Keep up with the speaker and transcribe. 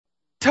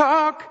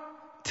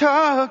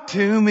Talk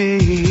to me.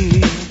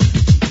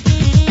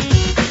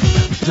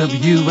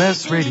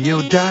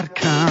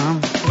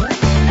 WSRadio.com.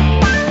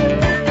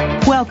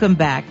 Welcome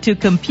back to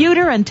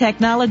Computer and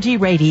Technology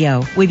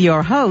Radio with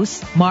your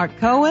hosts, Mark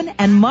Cohen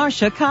and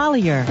Marcia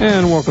Collier.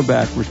 And welcome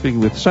back. We're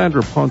speaking with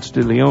Sandra Ponce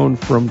de Leon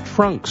from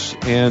Trunx.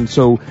 And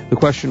so the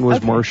question was,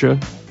 okay. Marcia?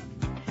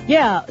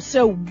 Yeah,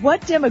 so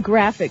what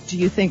demographic do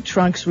you think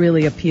Trunx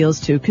really appeals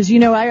to? Because, you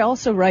know, I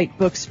also write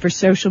books for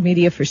social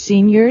media for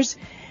seniors.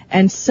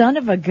 And son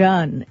of a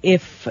gun,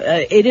 if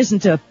it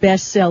isn't a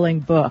best-selling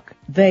book,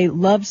 they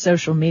love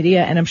social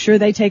media, and I'm sure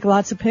they take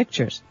lots of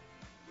pictures.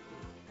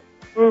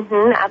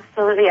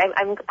 Absolutely.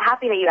 I'm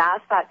happy that you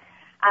asked that.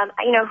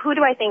 You know, who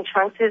do I think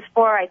Trunx is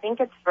for? I think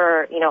it's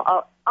for, you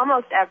know,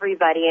 almost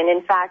everybody. And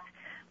in fact,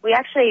 we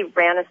actually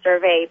ran a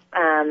survey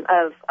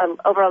of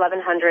over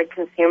 1,100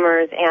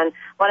 consumers, and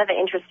one of the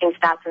interesting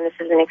stats, and this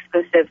is an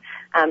exclusive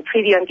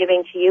preview I'm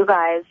giving to you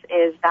guys,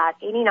 is that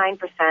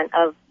 89%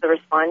 of the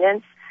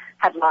respondents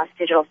had lost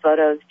digital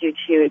photos due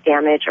to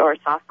damage or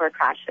software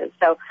crashes.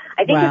 So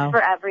I think it's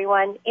for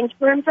everyone. In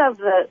terms of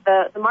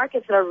the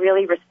markets that are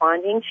really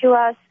responding to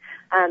us,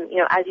 you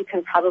know, as you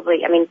can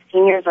probably, I mean,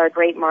 seniors are a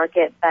great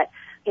market, but,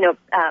 you know,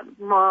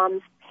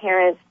 moms,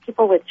 parents,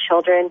 people with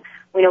children,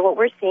 you know, what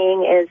we're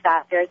seeing is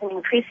that there's an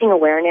increasing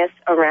awareness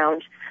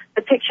around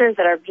the pictures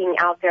that are being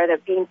out there, that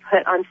are being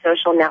put on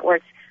social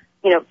networks.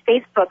 You know,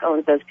 Facebook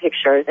owns those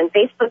pictures, and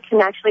Facebook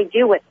can actually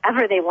do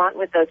whatever they want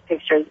with those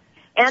pictures.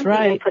 And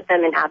even put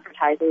them in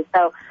advertising.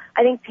 So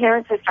I think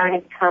parents are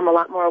starting to become a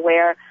lot more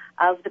aware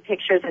of the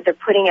pictures that they're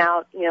putting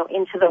out, you know,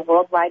 into the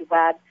World Wide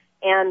Web,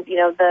 and, you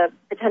know, the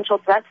potential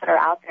threats that are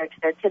out there to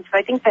their kids. So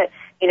I think that,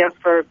 you know,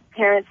 for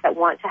parents that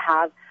want to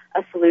have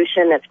a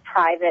solution that's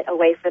private, a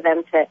way for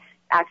them to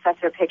access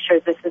their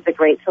pictures, this is a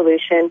great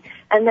solution.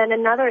 And then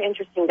another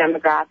interesting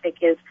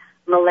demographic is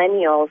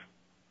millennials.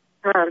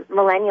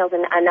 Millennials,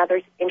 and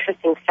another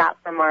interesting stat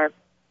from our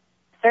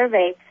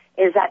survey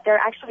is that they're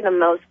actually the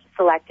most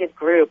selected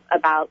group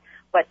about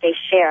what they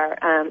share.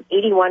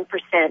 81%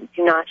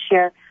 do not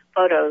share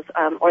photos,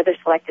 or they're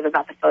selective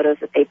about the photos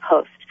that they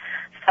post.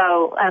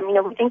 So, you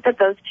know, we think that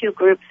those two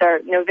groups are,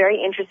 you know,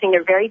 very interesting.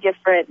 They're very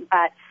different,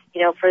 but,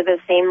 you know, for the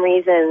same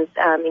reasons,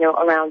 you know,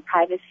 around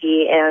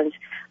privacy and,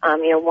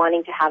 you know,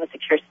 wanting to have a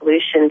secure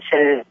solution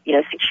to, you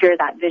know, secure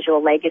that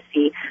visual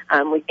legacy.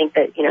 We think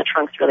that, you know,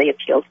 Trunx really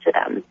appeals to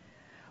them.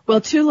 Well,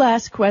 two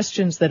last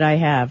questions that I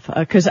have,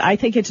 because I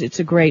think it's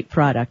a great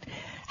product.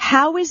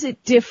 How is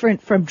it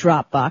different from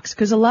Dropbox?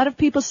 Because a lot of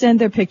people send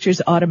their pictures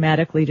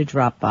automatically to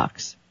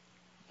Dropbox.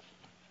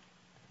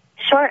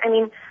 Sure. I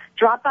mean,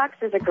 Dropbox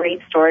is a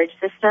great storage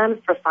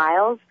system for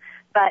files,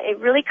 but it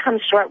really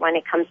comes short when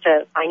it comes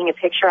to finding a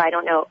picture. I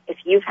don't know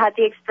if you've had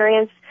the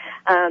experience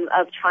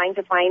of trying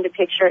to find a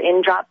picture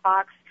in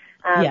Dropbox.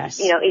 Yes.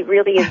 You know, it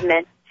really is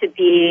meant to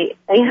be,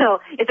 you know,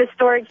 it's a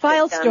storage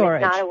file system.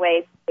 Storage. It's not a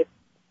way.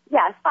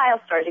 Yes, file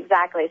storage,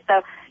 exactly.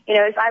 So, you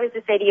know, if I was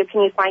to say to you,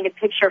 can you find a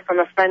picture from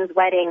a friend's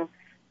wedding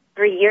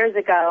 3 years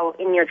ago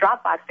in your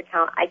Dropbox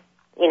account, I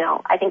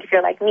think if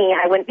you're like me,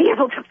 I wouldn't be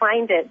able to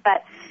find it.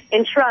 But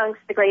in Trunx,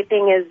 the great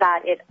thing is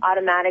that it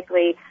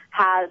automatically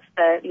has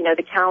the, you know,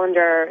 the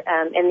calendar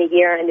and the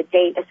year and the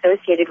date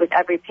associated with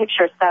every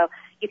picture. So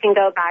you can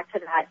go back to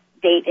that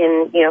date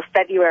in, you know,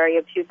 February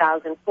of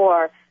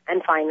 2004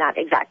 and find that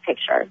exact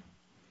picture.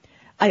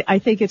 I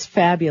think it's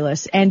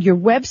fabulous. And your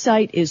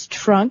website is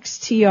Trunx,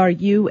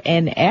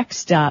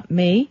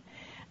 Trunx.me.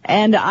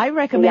 And I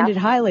recommend it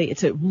highly.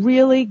 It's a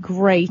really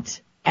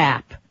great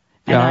app.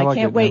 And I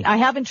can't wait. I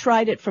haven't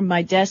tried it from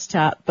my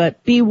desktop,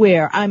 but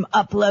beware, I'm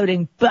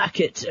uploading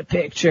buckets of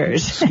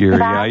pictures. Scary.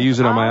 Yeah, I use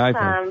it on my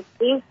iPhone.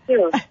 Please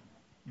do.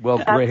 Well,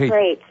 that's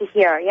great to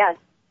hear, yes.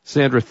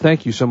 Sandra,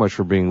 thank you so much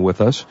for being with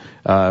us.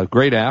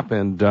 Great app,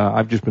 and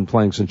I've just been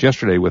playing since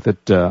yesterday with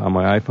it on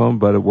my iPhone,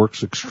 but it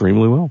works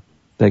extremely well.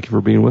 Thank you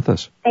for being with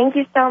us. Thank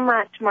you so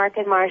much, Mark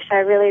and Marcia. I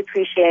really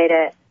appreciate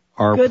it.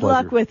 Our Good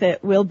pleasure. luck with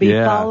it. We'll be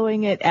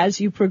following it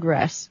as you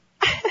progress.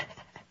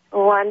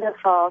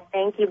 Wonderful.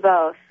 Thank you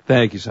both.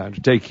 Thank you,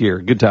 Sandra. Take care.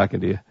 Good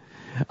talking to you.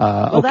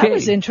 Well, that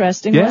was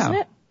interesting, wasn't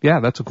it? Yeah,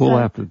 that's a cool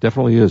app. It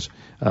definitely is.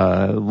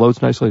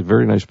 Loads nicely.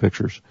 Very nice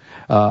pictures.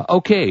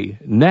 Okay,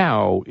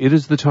 now it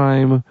is the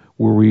time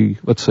where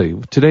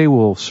today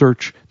we'll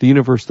search the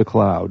universe, the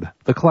cloud.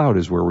 The cloud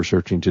is where we're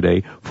searching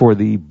today for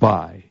the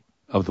buy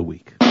of the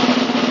week.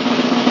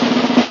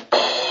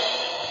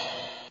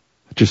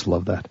 I just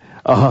love that.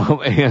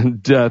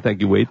 And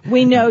thank you, Wade.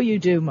 We know you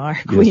do,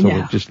 Mark. Yes, we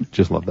know.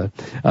 Just love that.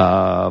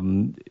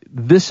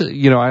 This,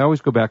 you know, I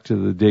always go back to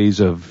the days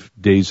of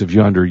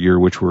yonder year,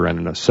 which were, I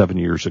don't know, 6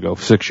 years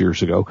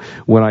ago,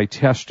 when I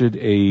tested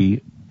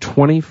a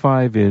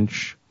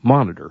 25-inch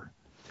monitor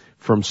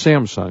from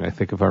Samsung, I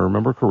think, if I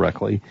remember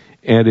correctly,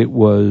 and it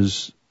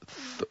was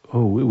it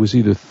was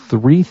either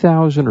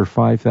 $3,000 or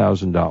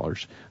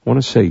 $5,000. I want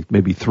to say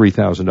maybe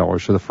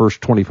 $3,000 for the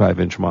first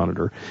 25-inch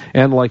monitor.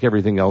 And like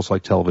everything else,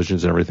 like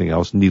televisions and everything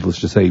else,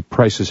 needless to say,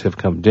 prices have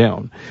come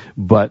down.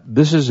 But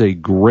this is a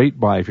great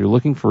buy. If you're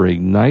looking for a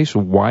nice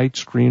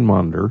widescreen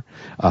monitor,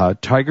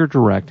 Tiger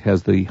Direct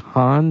has the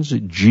Hans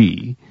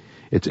G.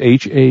 It's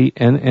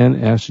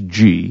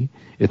HANNSG.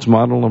 It's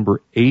model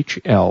number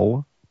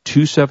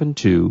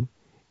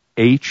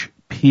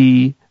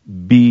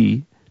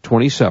HL272HPB27.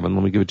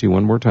 Let me give it to you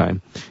one more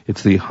time.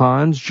 It's the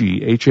Hans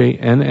G,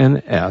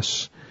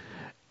 HANNS,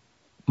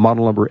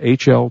 model number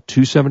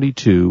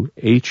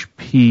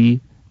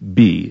HL272HPB.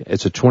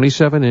 It's a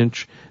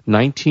 27-inch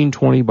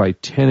 1920 by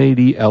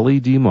 1080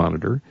 LED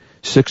monitor,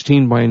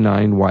 16 by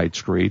 9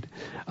 widescreen.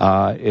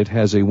 It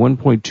has a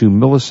 1.2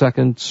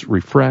 milliseconds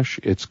refresh.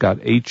 It's got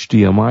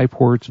HDMI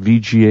ports,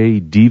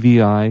 VGA,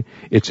 DVI.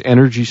 It's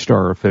Energy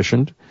Star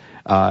efficient.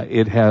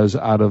 It has,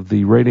 out of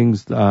the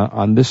ratings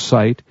on this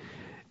site,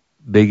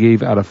 they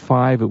gave out of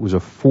 5, it was a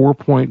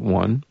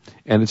 4.1,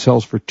 and it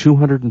sells for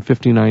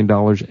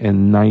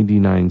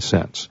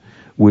 $259.99,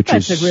 which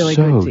That's is a really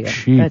so good deal.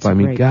 cheap. That's a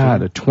great God,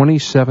 deal. a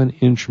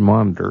 27-inch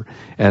monitor,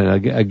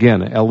 and again,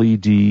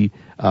 LED,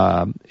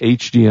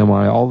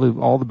 HDMI,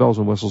 all the bells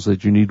and whistles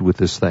that you need with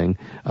this thing.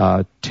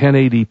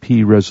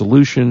 1080p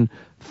resolution,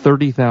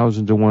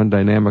 30,000 to 1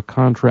 dynamic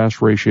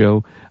contrast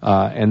ratio,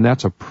 and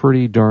that's a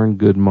pretty darn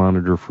good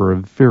monitor for a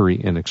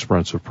very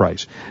inexpensive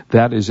price.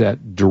 That is at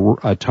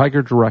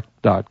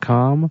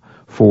tigerdirect.com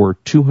for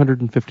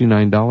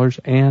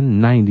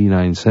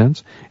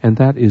 $259.99, and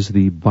that is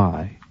the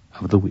buy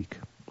of the week.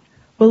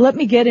 Well, let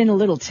me get in a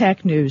little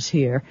tech news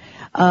here.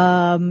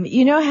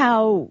 You know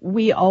how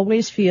we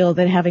always feel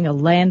that having a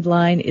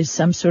landline is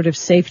some sort of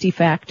safety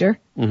factor?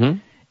 Mm-hmm.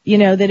 You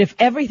know, that if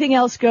everything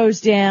else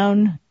goes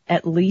down,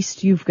 at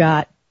least you've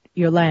got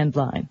your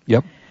landline.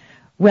 Yep.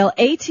 Well,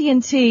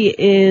 AT&T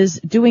is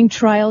doing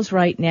trials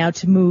right now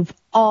to move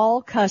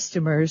all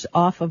customers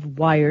off of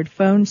wired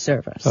phone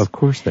service. Of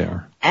course they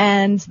are.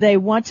 And they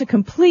want to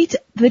complete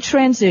the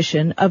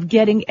transition of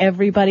getting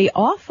everybody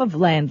off of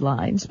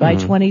landlines by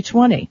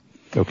 2020.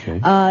 Okay.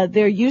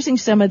 They're using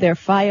some of their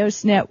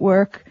FiOS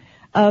network,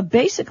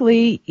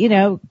 basically, you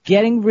know,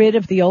 getting rid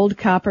of the old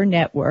copper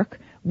network,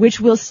 which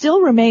will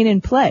still remain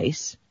in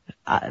place.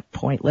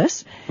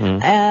 Pointless,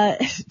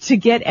 to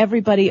get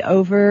everybody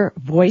over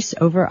voice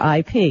over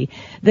IP.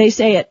 They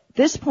say at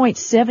this point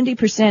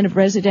 70% of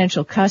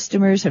residential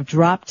customers have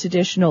dropped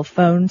traditional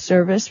phone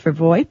service for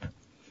VoIP,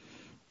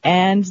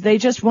 and they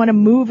just want to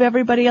move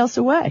everybody else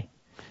away.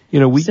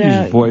 You know, we use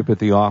VoIP at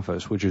the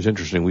office, which is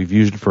interesting. We've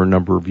used it for a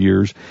number of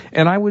years,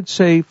 and I would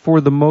say for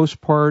the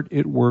most part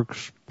it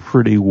works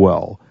pretty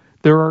well.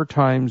 There are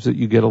times that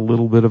you get a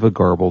little bit of a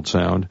garbled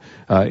sound,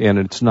 and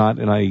it's not,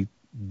 and I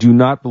do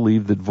not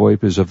believe that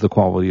VoIP is of the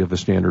quality of a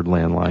standard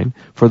landline.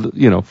 For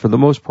the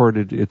most part,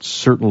 it's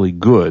certainly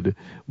good,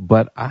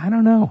 but I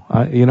don't know.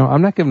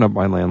 I'm not giving up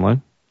my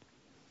landline.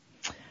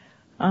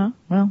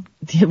 Well,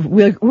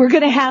 we're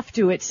going to have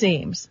to, it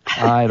seems.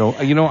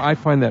 I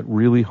find that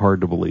really hard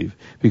to believe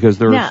because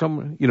there are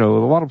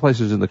a lot of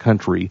places in the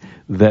country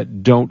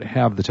that don't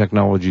have the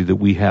technology that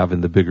we have in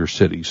the bigger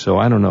cities. So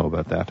I don't know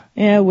about that.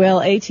 Yeah, well,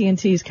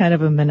 AT&T is kind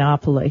of a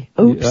monopoly.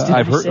 Oops,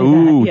 I've heard.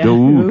 That? Yeah.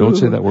 Don't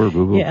say that word.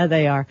 Boo-boo. Yeah,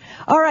 they are.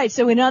 All right.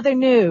 So in other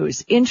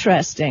news,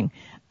 interesting,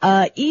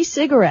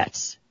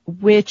 e-cigarettes,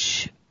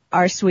 which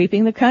are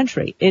sweeping the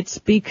country. It's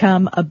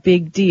become a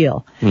big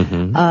deal.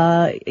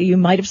 Mm-hmm. You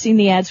might have seen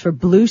the ads for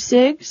blue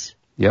cigs.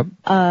 Yep.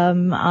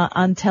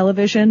 On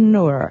television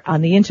or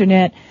on the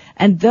internet.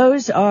 And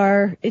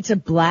it's a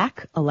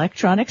black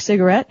electronic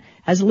cigarette,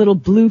 has a little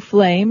blue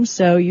flame,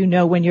 so you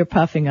know when you're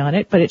puffing on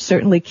it, but it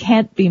certainly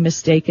can't be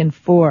mistaken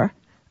for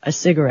a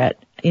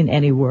cigarette in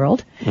any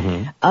world.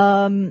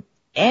 Mm-hmm.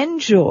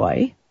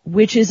 Enjoy,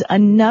 which is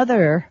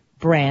another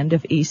brand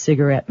of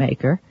e-cigarette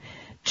maker,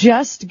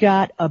 just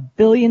got $1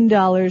 billion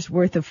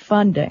worth of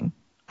funding,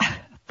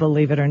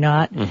 believe it or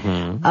not.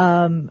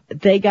 Mm-hmm.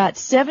 They got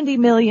 $70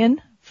 million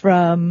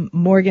from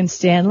Morgan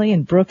Stanley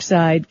and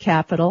Brookside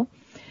Capital.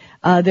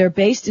 They're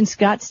based in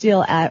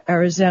Scottsdale,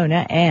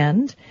 Arizona,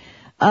 and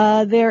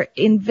their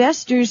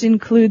investors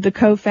include the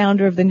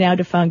co-founder of the now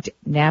defunct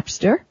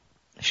Napster,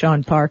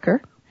 Sean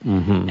Parker.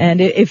 Mm-hmm.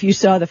 And if you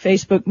saw the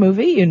Facebook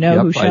movie, you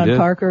know who Sean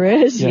Parker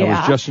is. Yeah, it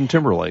was Justin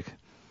Timberlake.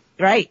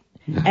 Right.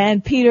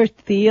 And Peter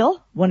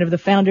Thiel, one of the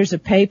founders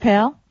of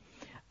PayPal.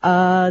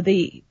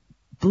 The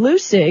Blue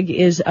Cig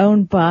is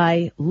owned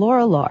by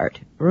Lorillard.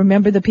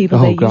 Remember the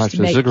people used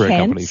to make cigarette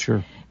Kents? Company,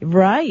 sure.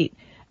 Right.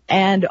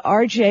 And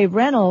R.J.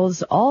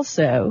 Reynolds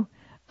also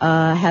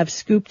have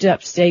scooped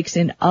up stakes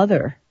in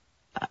other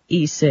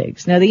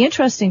e-cigs. Now, the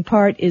interesting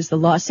part is the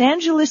Los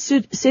Angeles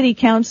City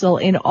Council,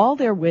 in all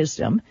their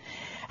wisdom,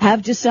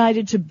 have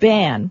decided to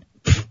ban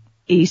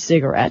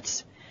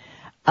e-cigarettes.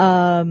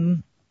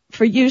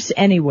 For use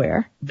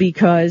anywhere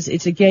because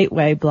it's a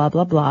gateway, blah,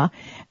 blah, blah.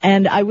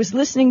 And I was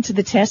listening to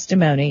the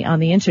testimony on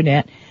the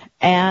internet,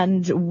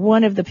 and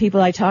one of the people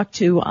I talked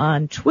to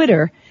on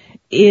Twitter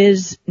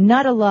is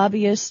not a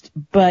lobbyist,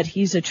 but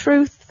he's a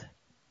truth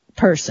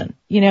person.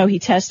 He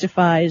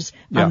testifies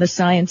on the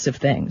science of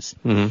things.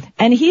 Mm-hmm.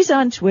 And he's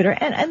on Twitter,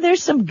 and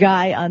there's some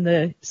guy on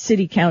the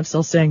city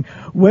council saying,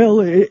 well,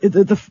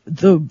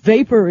 the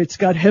vapor, it's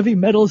got heavy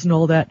metals and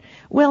all that.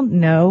 Well,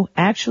 no,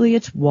 actually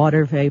it's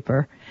water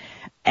vapor.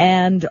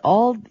 And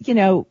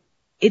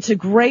it's a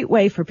great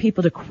way for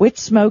people to quit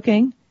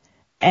smoking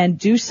and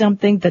do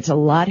something that's a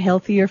lot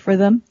healthier for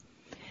them.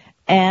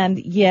 And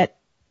yet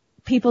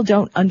people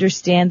don't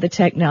understand the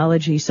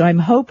technology. So I'm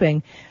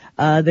hoping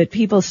that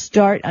people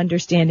start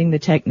understanding the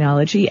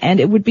technology. And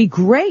it would be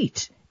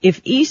great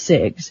if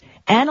ecigs,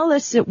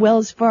 analysts at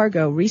Wells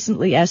Fargo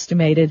recently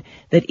estimated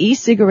that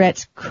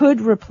e-cigarettes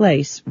could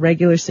replace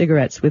regular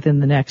cigarettes within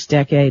the next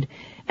decade,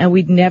 and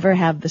we'd never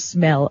have the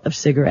smell of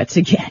cigarettes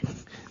again.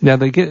 Now,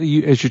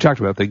 as you talked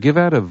about, they give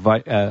out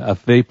a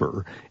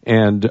vapor,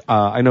 and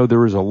I know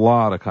there is a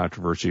lot of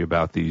controversy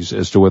about these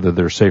as to whether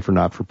they're safe or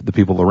not for the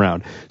people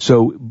around.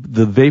 So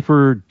the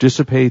vapor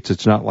dissipates.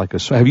 It's not like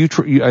have you?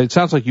 It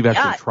sounds like you've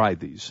actually tried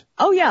these.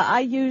 Oh yeah,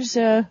 I use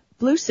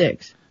blue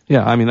cigs.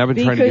 Yeah, I mean, I've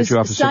been trying to get you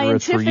off of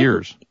cigarettes for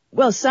years.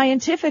 Well,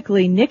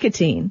 scientifically,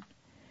 nicotine,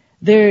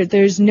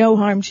 there's no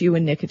harm to you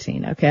in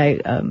nicotine. Okay,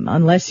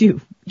 unless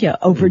you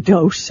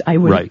overdose. I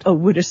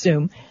would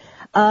assume.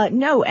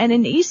 No, and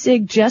an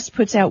e-cig just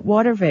puts out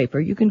water vapor.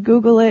 You can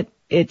Google it.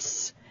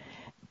 It's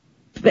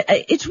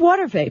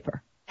water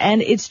vapor,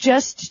 and it's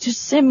just to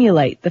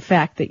simulate the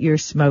fact that you're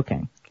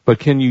smoking. But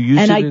can you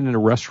use it in a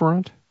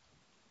restaurant?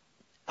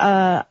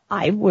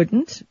 I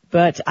wouldn't,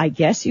 but I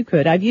guess you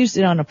could. I've used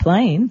it on a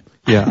plane.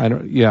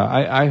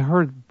 I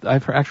heard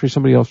actually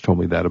somebody else told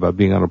me that about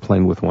being on a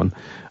plane with one,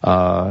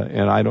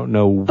 and I don't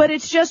know. But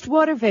it's just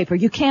water vapor.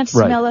 You can't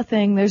smell a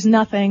thing. There's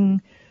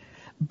nothing.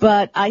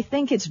 But I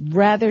think it's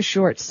rather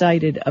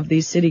short-sighted of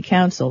these city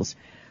councils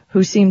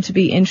who seem to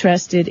be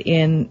interested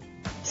in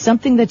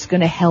something that's going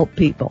to help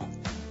people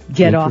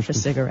get off of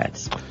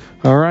cigarettes.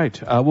 All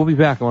right. We'll be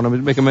back. I want to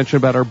make a mention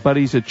about our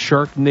buddies at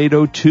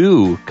Sharknado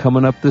 2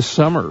 coming up this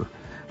summer.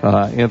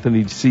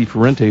 Anthony C.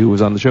 Ferrente, who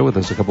was on the show with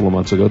us a couple of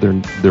months ago,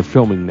 they're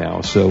filming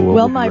now. So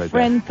we'll my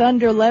friend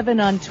Thunder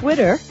Levin on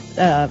Twitter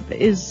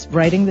is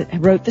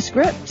wrote the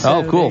script.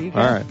 So cool.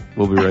 All right.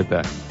 We'll be right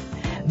back.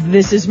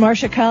 This is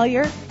Marcia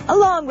Collier,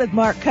 along with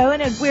Mark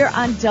Cohen, and we're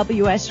on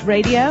WS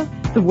Radio,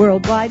 the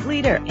worldwide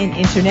leader in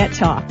Internet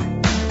talk.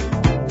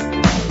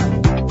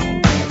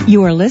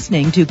 You are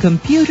listening to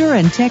Computer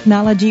and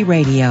Technology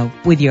Radio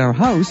with your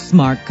hosts,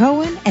 Mark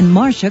Cohen and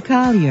Marcia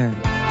Collier.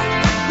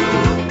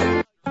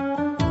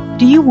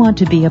 Do you want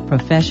to be a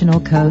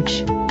professional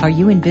coach? Are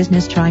you in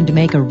business trying to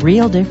make a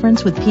real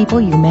difference with people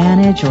you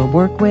manage or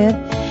work with?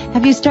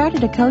 Have you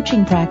started a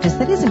coaching practice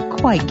that isn't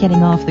quite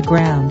getting off the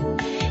ground?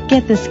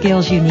 Get the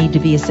skills you need to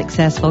be a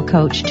successful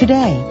coach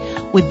today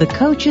with the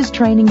Coaches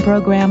Training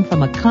Program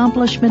from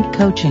Accomplishment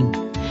Coaching.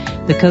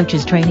 The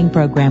Coaches Training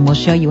Program will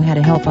show you how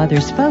to help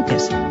others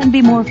focus and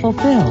be more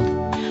fulfilled.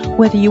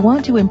 Whether you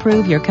want to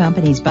improve your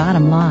company's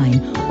bottom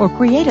line or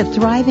create a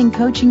thriving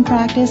coaching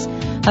practice,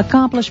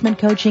 Accomplishment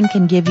Coaching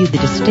can give you the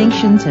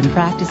distinctions and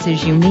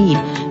practices you need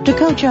to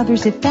coach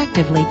others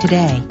effectively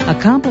today.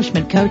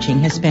 Accomplishment Coaching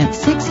has spent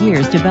 6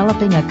 years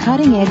developing a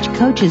cutting-edge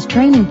coaches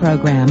training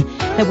program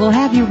that will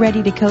have you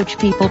ready to coach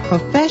people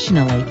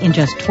professionally in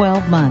just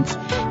 12 months,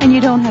 and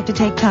you don't have to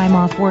take time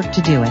off work to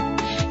do it.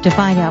 To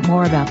find out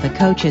more about the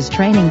Coaches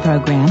Training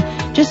Program,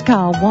 just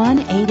call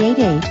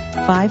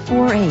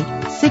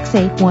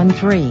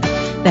 1-888-548-6813.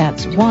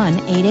 That's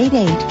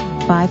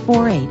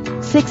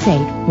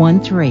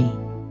 1-888-548-6813.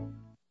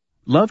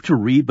 Love to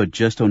read but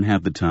just don't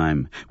have the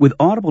time? With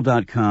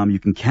Audible.com, you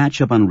can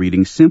catch up on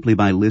reading simply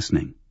by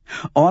listening.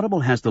 Audible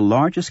has the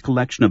largest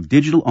collection of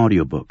digital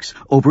audiobooks,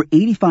 over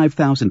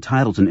 85,000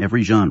 titles in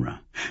every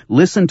genre.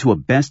 Listen to a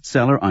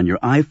bestseller on your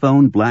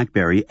iPhone,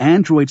 BlackBerry,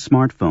 Android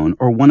smartphone,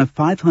 or one of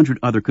 500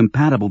 other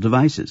compatible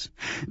devices.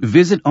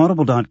 Visit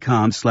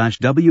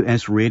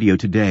audible.com/WS Radio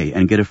today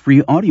and get a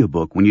free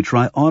audiobook when you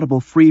try Audible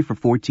free for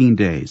 14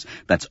 days.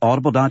 That's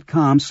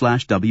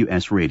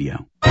audible.com/WS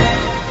Radio.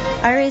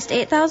 I raised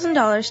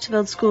 $8,000 to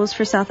build schools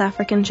for South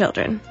African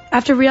children.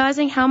 After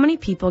realizing how many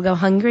people go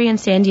hungry in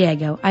San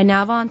Diego, I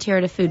now volunteer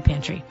at a food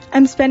pantry.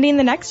 I'm spending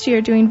the next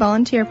year doing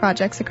volunteer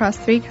projects across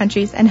 3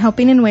 countries and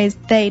helping in ways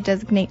they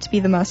designate to be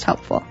the most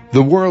helpful.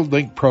 The World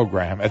Link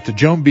program at the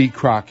Joan B.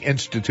 Kroc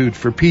Institute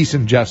for Peace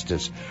and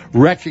Justice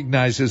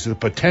recognizes the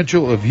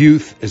potential of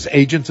youth as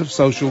agents of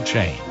social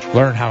change.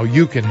 Learn how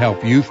you can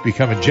help youth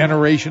become a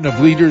generation of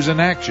leaders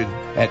in action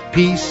at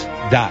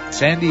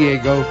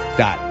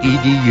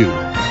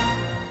peace.sandiego.edu.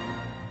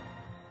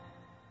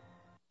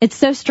 It's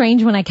so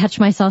strange when I catch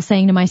myself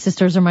saying to my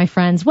sisters or my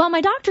friends, well,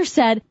 my doctor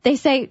said, they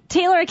say,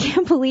 Taylor, I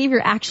can't believe you're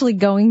actually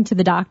going to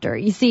the doctor.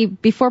 You see,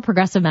 before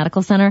Progressive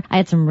Medical Center, I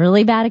had some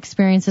really bad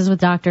experiences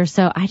with doctors,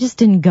 so I just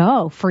didn't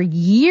go for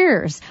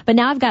years. But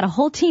now I've got a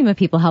whole team of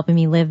people helping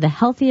me live the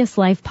healthiest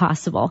life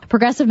possible.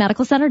 Progressive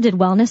Medical Center did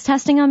wellness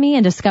testing on me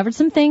and discovered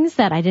some things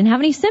that I didn't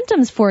have any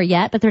symptoms for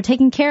yet, but they're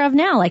taken care of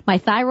now. Like my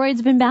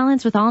thyroid's been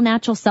balanced with all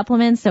natural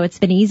supplements, so it's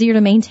been easier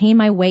to maintain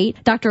my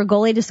weight. Dr.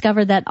 Agoli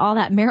discovered that all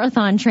that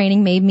marathon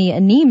training made made me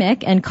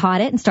anemic and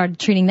caught it and started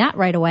treating that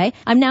right away.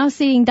 I'm now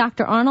seeing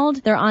Dr.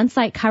 Arnold, their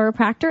on-site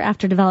chiropractor,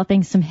 after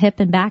developing some hip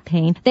and back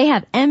pain. They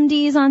have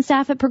MDs on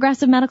staff at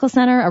Progressive Medical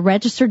Center, a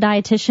registered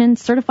dietitian,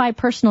 certified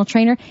personal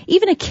trainer,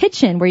 even a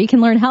kitchen where you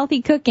can learn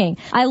healthy cooking.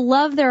 I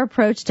love their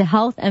approach to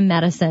health and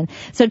medicine.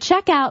 So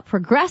check out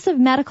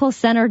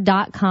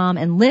progressivemedicalcenter.com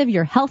and live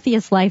your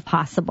healthiest life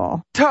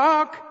possible.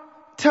 Talk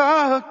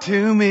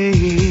to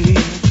me.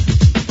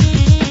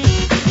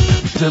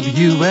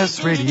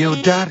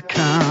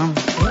 WSRadio.com.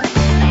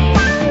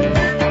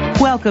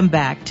 Welcome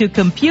back to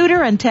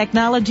Computer and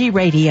Technology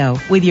Radio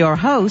with your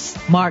hosts,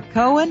 Mark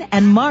Cohen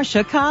and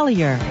Marcia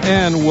Collier.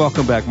 And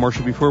welcome back,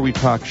 Marcia. Before we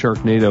talk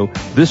Sharknado,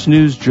 this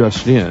news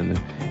just in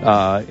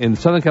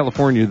Southern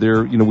California,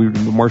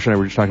 Marcia and I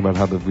were just talking about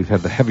how we've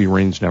had the heavy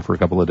rains now for a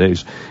couple of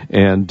days.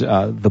 And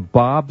the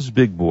Bob's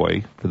Big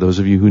Boy, for those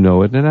of you who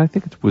know it, and I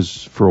think it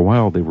was for a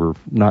while they were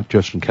not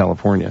just in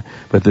California,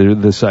 but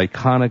this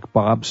iconic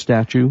Bob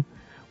statue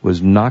was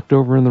knocked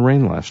over in the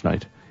rain last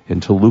night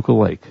in Toluca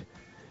Lake.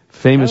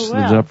 Famous, Oh,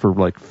 wow. It's up for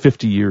like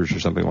 50 years or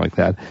something like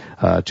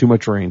that. Too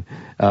much rain.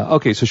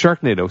 Okay, so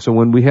Sharknado. So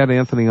when we had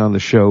Anthony on the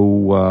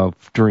show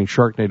during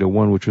Sharknado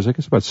 1, which was, I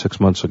guess, about 6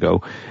 months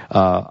ago,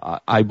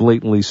 I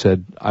blatantly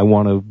said, I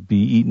want to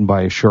be eaten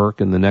by a shark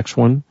in the next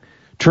one.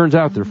 Turns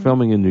out they're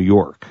filming in New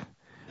York,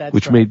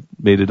 which made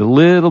it a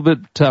little bit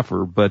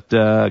tougher, but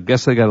I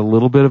guess they got a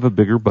little bit of a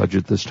bigger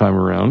budget this time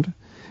around.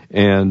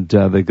 And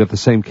they got the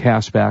same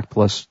cast back,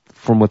 plus,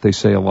 from what they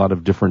say, a lot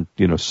of different,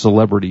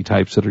 celebrity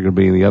types that are going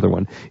to be in the other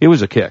one. It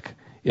was a kick.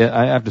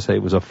 I have to say,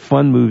 it was a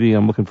fun movie.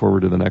 I'm looking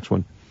forward to the next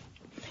one.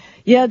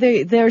 Yeah,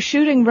 they're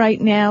shooting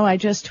right now. I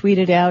just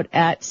tweeted out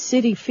at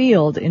Citi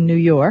Field in New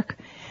York,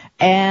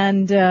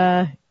 and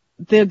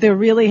they're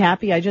really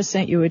happy. I just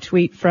sent you a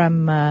tweet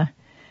from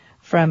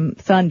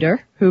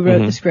Thunder, who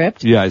wrote the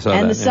script. Yeah, I saw that.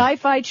 And the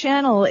Sci-Fi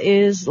Channel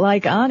is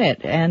like on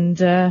it, and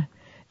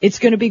it's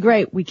going to be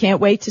great. We can't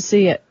wait to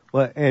see it.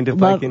 Well, and if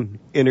I can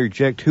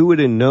interject, who would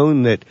have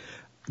known that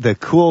the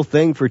cool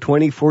thing for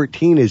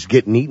 2014 is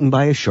getting eaten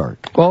by a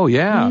shark? Oh,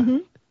 yeah. Mm-hmm.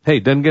 Hey,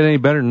 it doesn't get any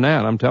better than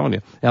that, I'm telling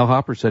you. Al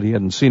Hopper said he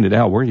hadn't seen it.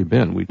 Al, where you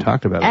been? We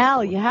talked about it.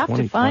 Al, you have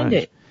to find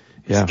it.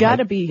 Yeah, it's got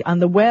to be on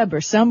the web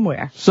or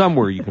somewhere.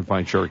 Somewhere you can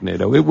find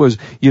Sharknado. It was,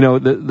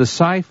 the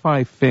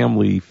Sci-Fi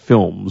family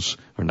films,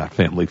 or not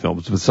family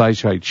films, but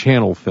Sci-Fi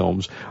Channel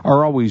films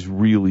are always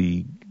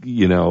really,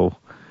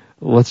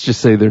 let's just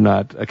say they're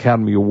not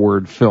Academy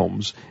Award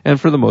films. And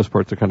for the most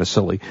part, they're kind of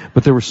silly.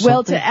 But there was something...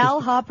 Well, to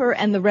Al Hopper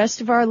and the rest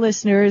of our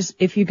listeners,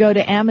 if you go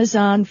to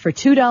Amazon for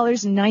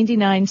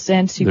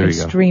 $2.99, you can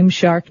stream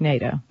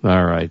Sharknado.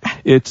 All right.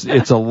 It's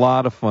a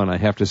lot of fun, I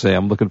have to say.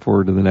 I'm looking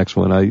forward to the next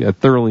one. I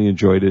thoroughly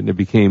enjoyed it, and it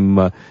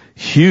became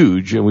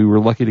huge. And we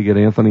were lucky to get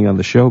Anthony on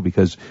the show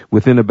because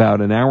within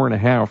about an hour and a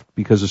half,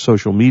 because of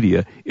social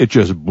media, it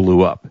just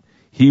blew up.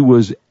 He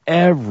was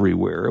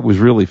everywhere. It was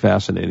really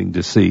fascinating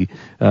to see.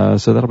 So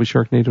that'll be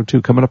Sharknado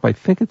 2 coming up. I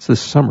think it's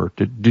this summer.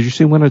 Did you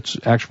see when it's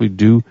actually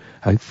due?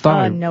 I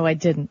thought. No, I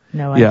didn't.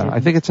 I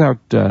think it's out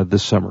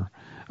this summer.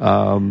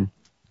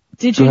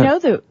 Did you know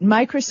that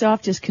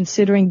Microsoft is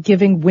considering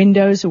giving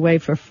Windows away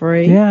for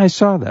free? Yeah, I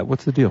saw that.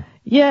 What's the deal?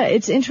 Yeah,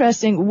 it's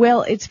interesting.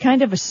 Well, it's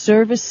kind of a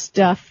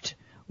service-stuffed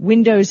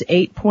Windows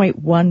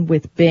 8.1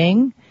 with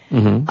Bing.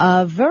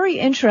 Mm-hmm. Very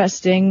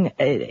interesting.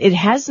 It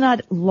has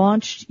not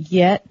launched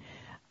yet.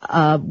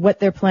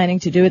 What they're planning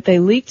to do. They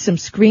leaked some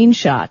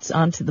screenshots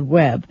onto the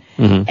web,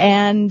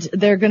 and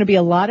there are going to be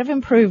a lot of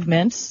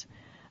improvements.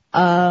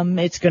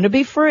 It's going to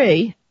be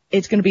free.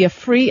 It's going to be a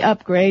free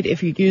upgrade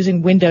if you're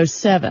using Windows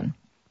 7,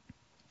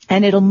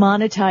 and it'll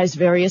monetize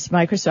various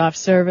Microsoft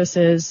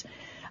services,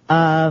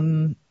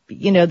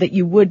 that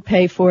you would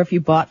pay for if you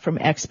bought from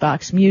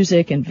Xbox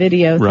Music and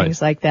video,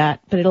 things like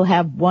that. But it'll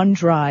have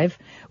OneDrive,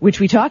 which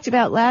we talked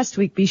about last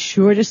week. Be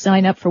sure to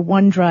sign up for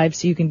OneDrive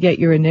so you can get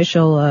your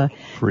initial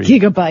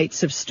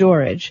gigabytes of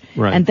storage.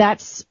 Right. And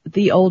that's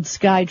the old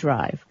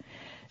SkyDrive.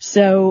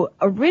 So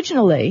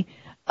originally,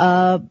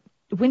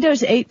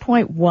 Windows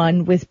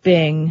 8.1 with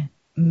Bing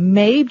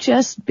may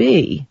just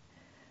be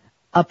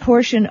a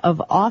portion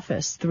of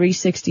Office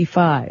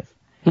 365.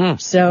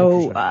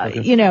 So,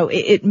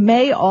 it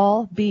may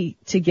all be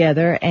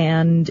together,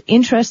 and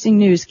interesting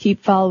news.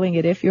 Keep following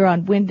it if you're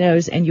on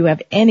Windows and you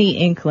have any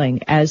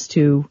inkling as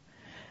to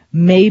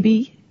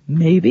maybe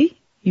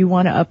you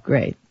want to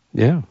upgrade.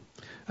 Yeah.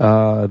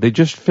 They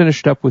just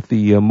finished up with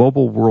the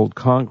Mobile World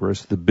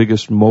Congress, the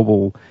biggest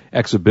mobile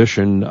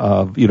exhibition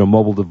of,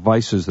 mobile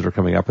devices that are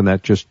coming up, and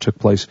that just took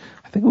place,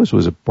 I think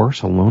was it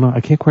Barcelona?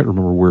 I can't quite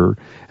remember where it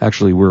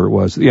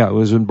was. Yeah, it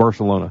was in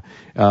Barcelona.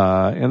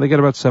 And they got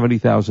about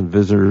 70,000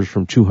 visitors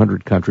from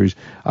 200 countries.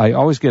 I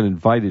always get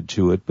invited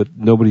to it, but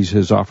nobody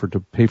has offered to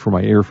pay for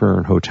my airfare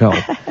and hotel.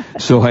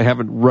 So I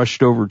haven't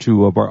rushed over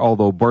to,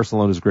 although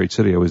Barcelona is a great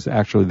city. I was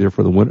actually there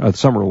for the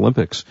Summer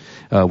Olympics,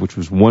 which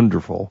was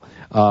wonderful.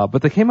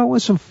 But they came out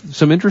with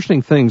some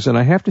interesting things, and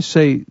I have to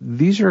say,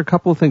 these are a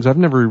couple of things I've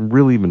never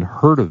really even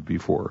heard of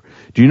before.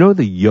 Do you know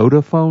the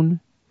Yoda phone?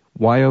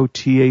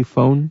 YOTA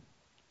phone?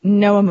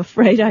 No, I'm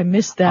afraid I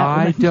missed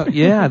that one.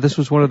 Yeah, this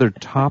was one of their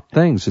top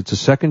things. It's a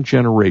second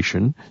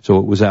generation, so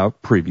it was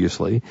out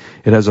previously.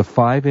 It has a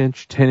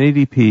 5-inch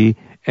 1080p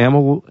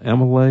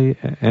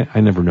AMOLED.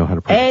 I never know how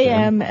to pronounce it.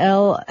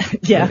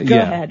 AML. Yeah, go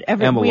ahead.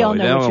 We all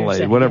know what you're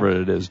saying.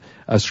 Whatever it is.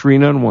 A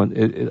screen on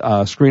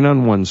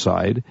one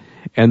side,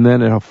 and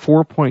then a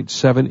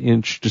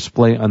 4.7-inch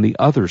display on the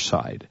other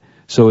side.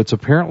 So it's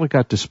apparently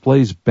got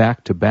displays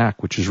back to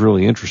back, which is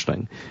really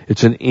interesting.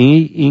 It's an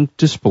e-ink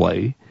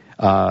display,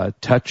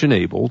 touch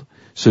enabled,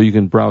 so you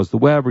can browse the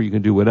web or you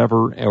can do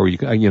whatever, or you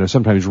can,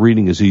 sometimes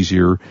reading is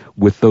easier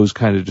with those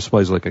kind of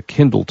displays, like a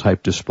Kindle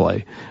type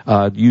display.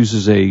 It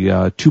uses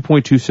a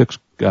 2.26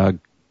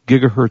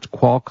 gigahertz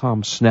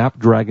Qualcomm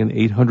Snapdragon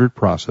 800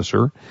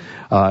 processor,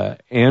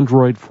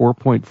 Android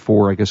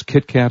 4.4. I guess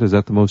KitKat, is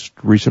that the most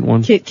recent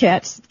one?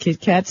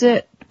 KitKat's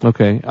it.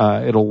 Okay,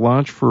 it'll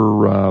launch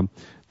for.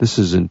 This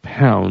is in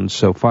pounds,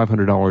 so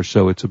 $500.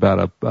 So it's about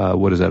about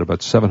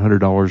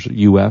 $700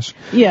 US.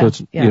 Yeah. So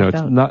it's,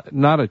 it's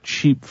not a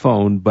cheap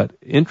phone, but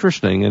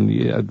interesting.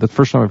 And the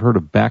first time I've heard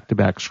of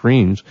back-to-back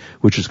screens,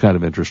 which is kind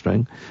of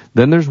interesting.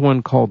 Then there's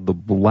one called the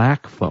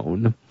Black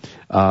Phone,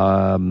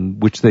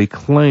 which they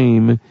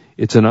claim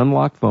it's an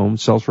unlocked phone,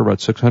 sells for about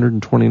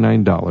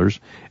 $629,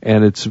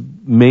 and its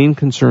main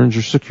concerns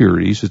are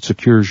securities. It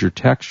secures your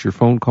text, your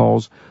phone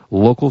calls,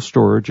 local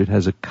storage. It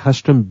has a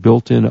custom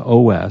built-in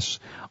OS,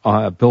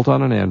 built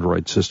on an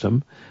Android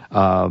system.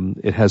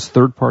 It has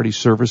third-party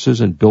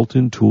services and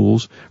built-in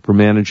tools for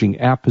managing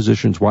app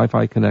positions,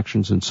 Wi-Fi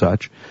connections, and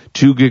such.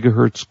 2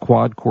 gigahertz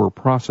quad-core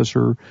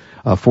processor,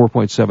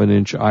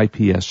 4.7-inch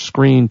IPS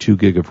screen, 2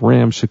 gig of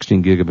RAM,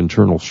 16 gig of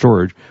internal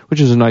storage,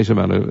 which is a nice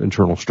amount of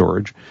internal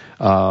storage.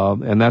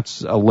 And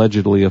that's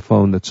allegedly a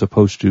phone that's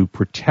supposed to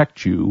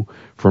protect you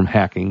from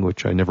hacking,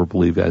 which I never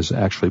believe is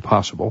actually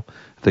possible.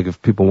 I think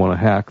if people want to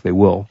hack, they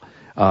will.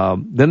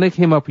 Then they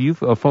came up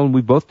with a phone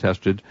we both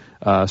tested.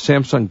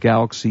 Samsung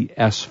Galaxy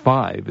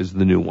S5 is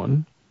the new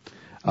one.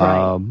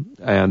 Right.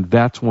 And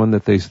that's one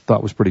that they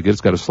thought was pretty good.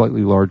 It's got a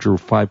slightly larger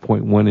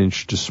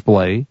 5.1-inch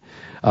display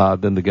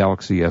than the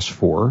Galaxy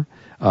S4.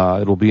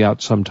 It'll be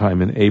out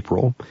sometime in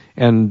April.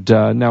 And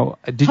now,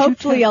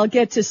 hopefully I'll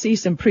get to see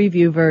some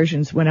preview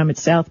versions when I'm at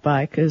South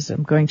by, because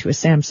I'm going to a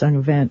Samsung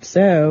event.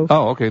 So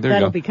okay, there you go.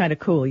 That'll be kind of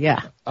cool,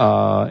 yeah.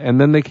 And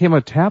then they came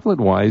out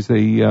tablet-wise.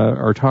 They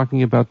are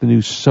talking about the new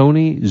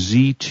Sony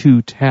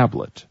Z2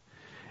 tablet.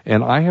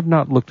 And I have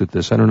not looked at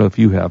this. I don't know if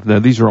you have. Now,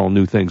 these are all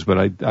new things, but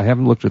I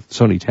haven't looked at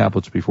Sony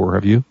tablets before.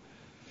 Have you?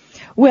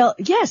 Well,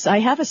 yes, I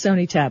have a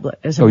Sony tablet.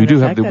 You do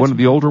have one of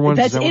the older ones?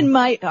 That's in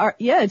my,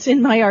 it's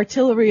in my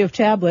artillery of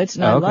tablets,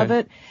 and I love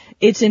it.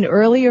 It's an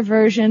earlier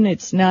version.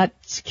 It's not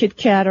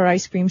KitKat or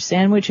Ice Cream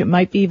Sandwich. It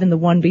might be even the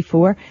one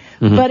before.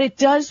 Mm-hmm. But it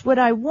does what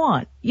I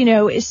want.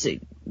 I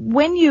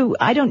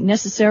don't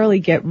necessarily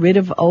get rid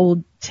of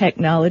old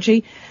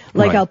technology.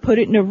 Like, I'll put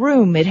it in a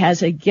room. It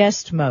has a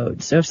guest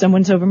mode. So if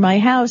someone's over my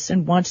house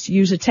and wants to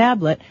use a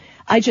tablet,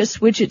 I just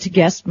switch it to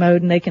guest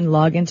mode and they can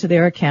log into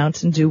their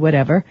accounts and do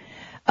whatever.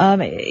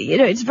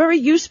 It's very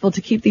useful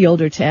to keep the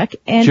older tech,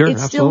 and it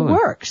still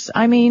works.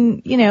 I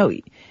mean,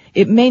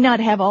 it may not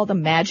have all the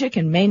magic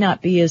and may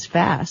not be as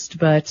fast,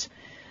 but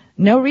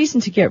no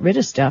reason to get rid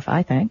of stuff,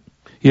 I think.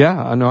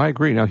 Yeah, no, I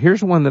agree. Now,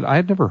 here's one that I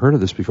had never heard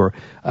of this before,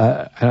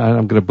 and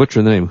I'm going to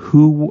butcher the name.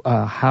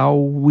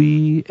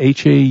 Huawei,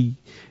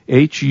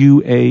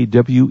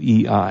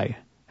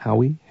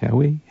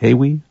 Huawei.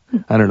 Huawei?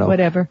 I don't know.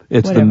 Whatever.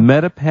 It's the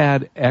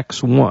MetaPad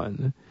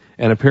X1.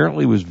 And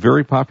apparently was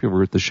very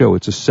popular at the show.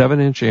 It's a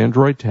 7-inch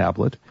Android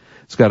tablet.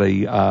 It's got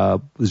a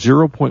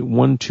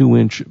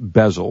 0.12-inch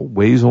bezel,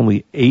 weighs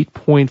only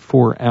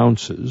 8.4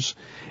 ounces,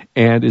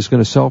 and is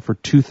going to sell for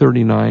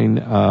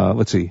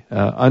 $239.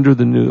 Under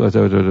the new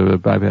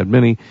iPad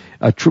Mini,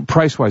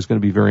 price-wise, going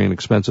to be very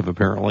inexpensive.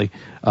 Apparently,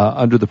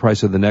 under the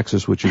price of the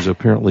Nexus, which is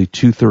apparently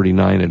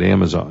 $239 at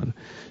Amazon.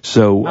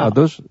 So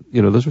those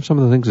are some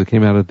of the things that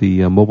came out at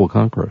the Mobile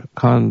Congress.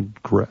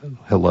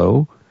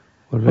 Hello,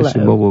 what did I say?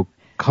 Mobile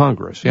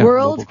Congress. Yeah,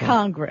 World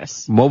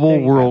Congress.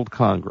 Mobile World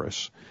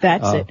Congress.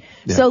 That's it.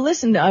 Yeah. So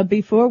listen,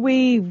 before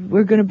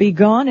we're going to be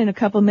gone in a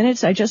couple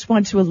minutes, I just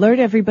want to alert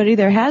everybody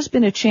there has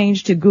been a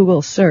change to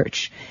Google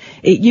search.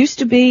 It used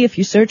to be if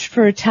you searched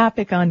for a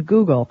topic on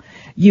Google,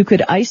 you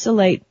could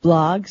isolate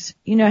blogs.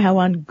 You know how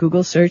on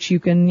Google search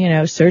you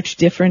can, search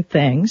different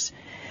things.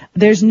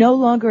 There's no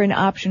longer an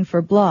option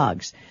for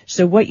blogs.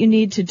 So what you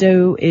need to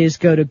do is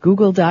go to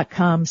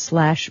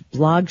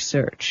google.com/blog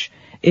search.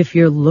 If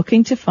you're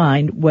looking to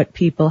find what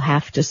people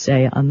have to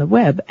say on the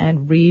web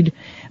and read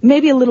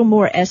maybe a little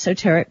more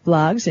esoteric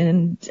blogs.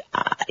 And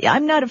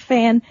I'm not a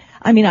fan.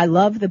 I mean, I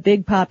love the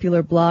big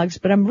popular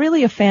blogs, but I'm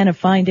really a fan of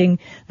finding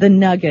the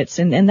nuggets.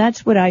 And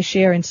that's what I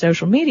share in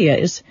social media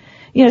is,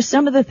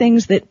 some of the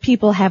things that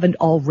people haven't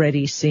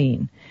already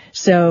seen.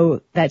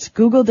 So that's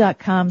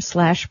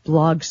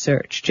google.com/blog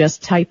search.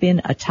 Just type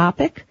in a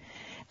topic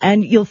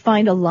and you'll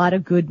find a lot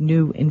of good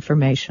new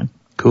information.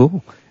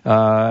 Cool.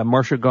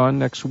 Marcia gone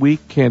next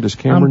week. Candace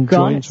Cameron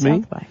joins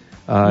me.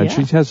 And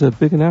she has a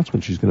big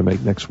announcement she's going to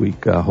make next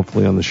week,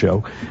 hopefully on the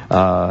show.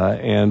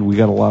 And we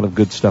got a lot of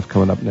good stuff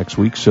coming up next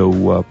week,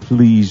 so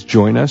please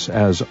join us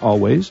as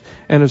always.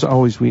 And as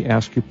always, we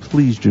ask you,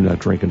 please do not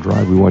drink and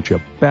drive. We want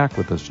you back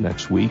with us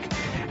next week.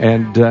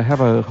 And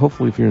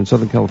hopefully if you're in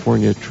Southern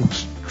California,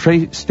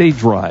 stay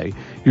dry.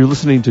 You're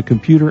listening to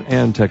Computer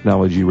and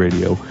Technology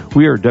Radio.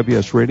 We are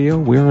WS Radio.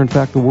 We are, in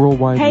fact, the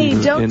worldwide leader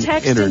in don't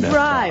text Internet and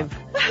drive.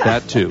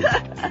 That, too.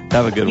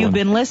 Have a good one. You've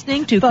been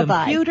listening to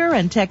Bye-bye. Computer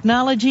and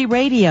Technology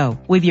Radio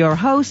with your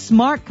hosts,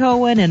 Mark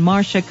Cohen and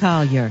Marcia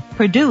Collier.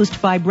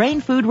 Produced by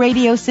Brain Food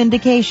Radio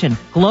Syndication.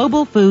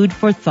 Global food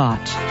for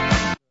thought.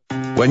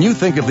 When you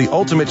think of the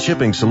ultimate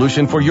shipping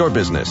solution for your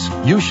business,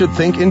 you should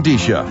think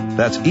Indicia.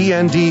 That's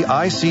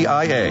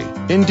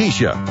E-N-D-I-C-I-A.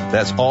 Indicia.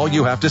 That's all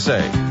you have to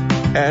say.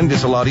 And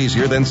it's a lot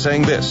easier than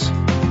saying this.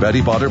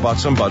 Betty Butter bought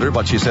some butter,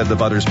 but she said the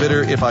butter's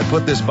bitter. If I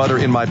put this butter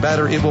in my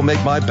batter, it will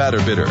make my batter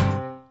bitter.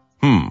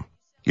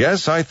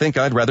 Yes, I think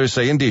I'd rather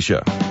say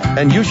Indicia.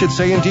 And you should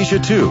say Indicia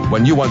too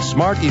when you want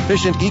smart,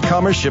 efficient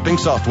e-commerce shipping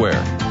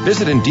software.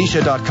 Visit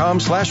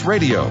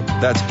Indicia.com/radio.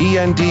 That's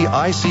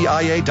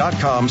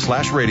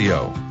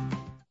ENDICIA.com/radio.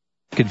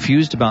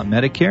 Confused about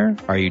Medicare?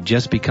 Are you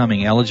just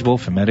becoming eligible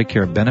for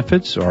Medicare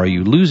benefits, or are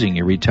you losing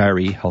your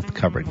retiree health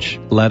coverage?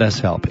 Let us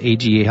help.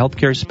 AGA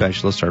healthcare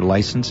specialists are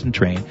licensed and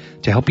trained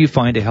to help you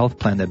find a health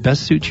plan that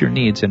best suits your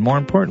needs and, more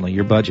importantly,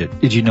 your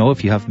budget. Did you know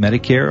if you have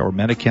Medicare or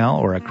Medi-Cal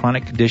or a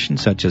chronic condition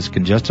such as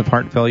congestive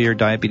heart failure,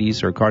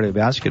 diabetes, or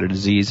cardiovascular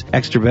disease,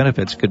 extra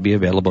benefits could be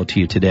available to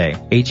you today.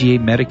 AGA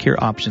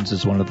Medicare Options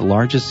is one of the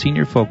largest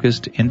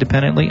senior-focused,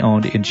 independently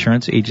owned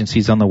insurance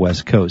agencies on the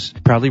West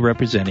Coast, proudly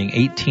representing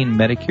 18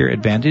 Medicare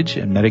Advantage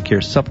and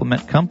Medicare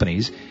Supplement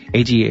companies.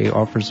 AGA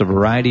offers a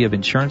variety of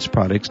insurance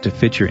products to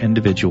fit your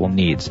individual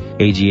needs.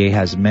 AGA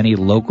has many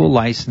local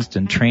licensed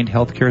and trained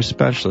healthcare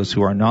specialists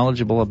who are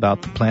knowledgeable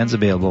about the plans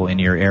available in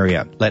your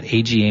area. Let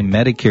AGA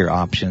Medicare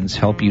Options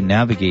help you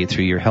navigate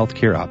through your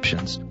healthcare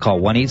options. Call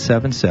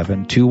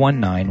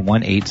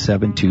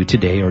 1-877-219-1872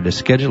 today, or to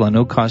schedule a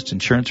no-cost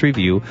insurance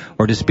review,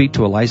 or to speak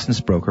to a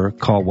licensed broker,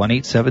 call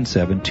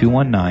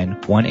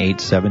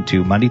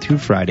 1-877-219-1872 Monday through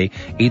Friday,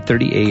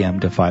 8:30 a.m.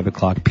 to 5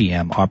 o'clock p.m.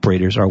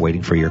 Operators are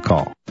waiting for your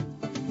call.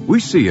 We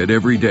see it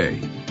every day.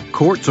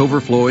 Courts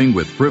overflowing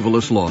with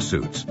frivolous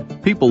lawsuits.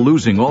 People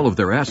losing all of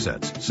their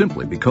assets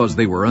simply because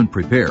they were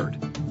unprepared.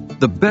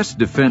 The best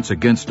defense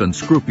against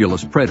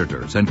unscrupulous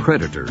predators and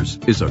creditors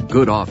is a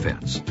good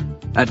offense.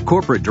 At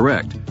Corporate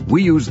Direct,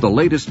 we use the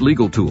latest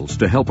legal tools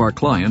to help our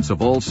clients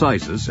of all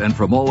sizes and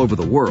from all over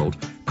the world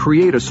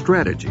create a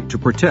strategy to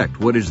protect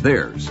what is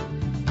theirs.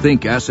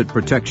 Think asset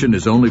protection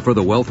is only for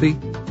the wealthy?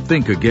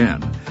 Think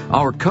again.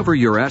 Our Cover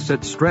Your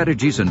Assets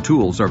strategies and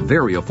tools are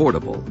very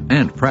affordable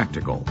and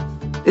practical.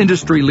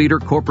 Industry leader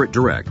Corporate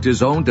Direct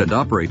is owned and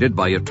operated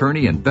by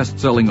attorney and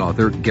best-selling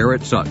author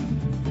Garrett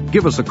Sutton.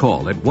 Give us a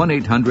call at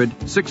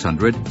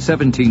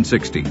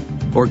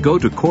 1-800-600-1760 or go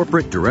to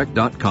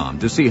corporatedirect.com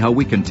to see how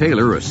we can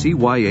tailor a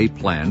CYA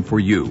plan for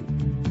you.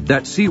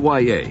 That's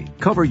CYA,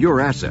 Cover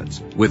Your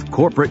Assets, with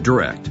Corporate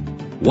Direct.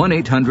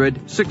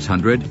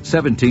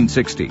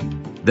 1-800-600-1760.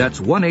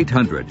 That's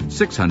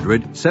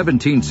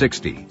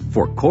 1-800-600-1760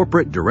 for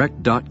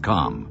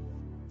corporatedirect.com.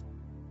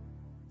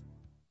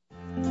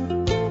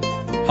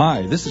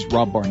 Hi, this is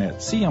Rob Barnett,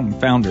 CEO and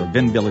founder of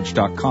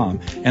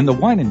VinVillage.com and the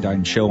Wine and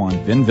Dine Show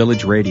on Vin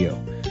Village Radio.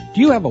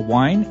 Do you have a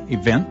wine,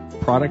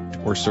 event, product,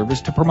 or service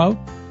to promote?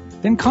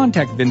 Then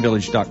contact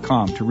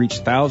VinVillage.com to reach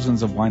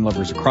thousands of wine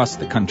lovers across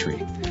the country.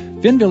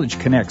 VinVillage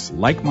connects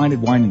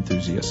like-minded wine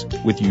enthusiasts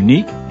with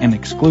unique and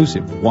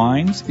exclusive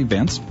wines,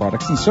 events,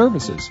 products, and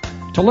services.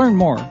 To learn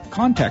more,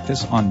 contact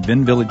us on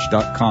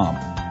VinVillage.com.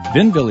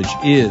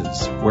 VinVillage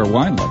is where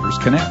wine lovers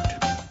connect.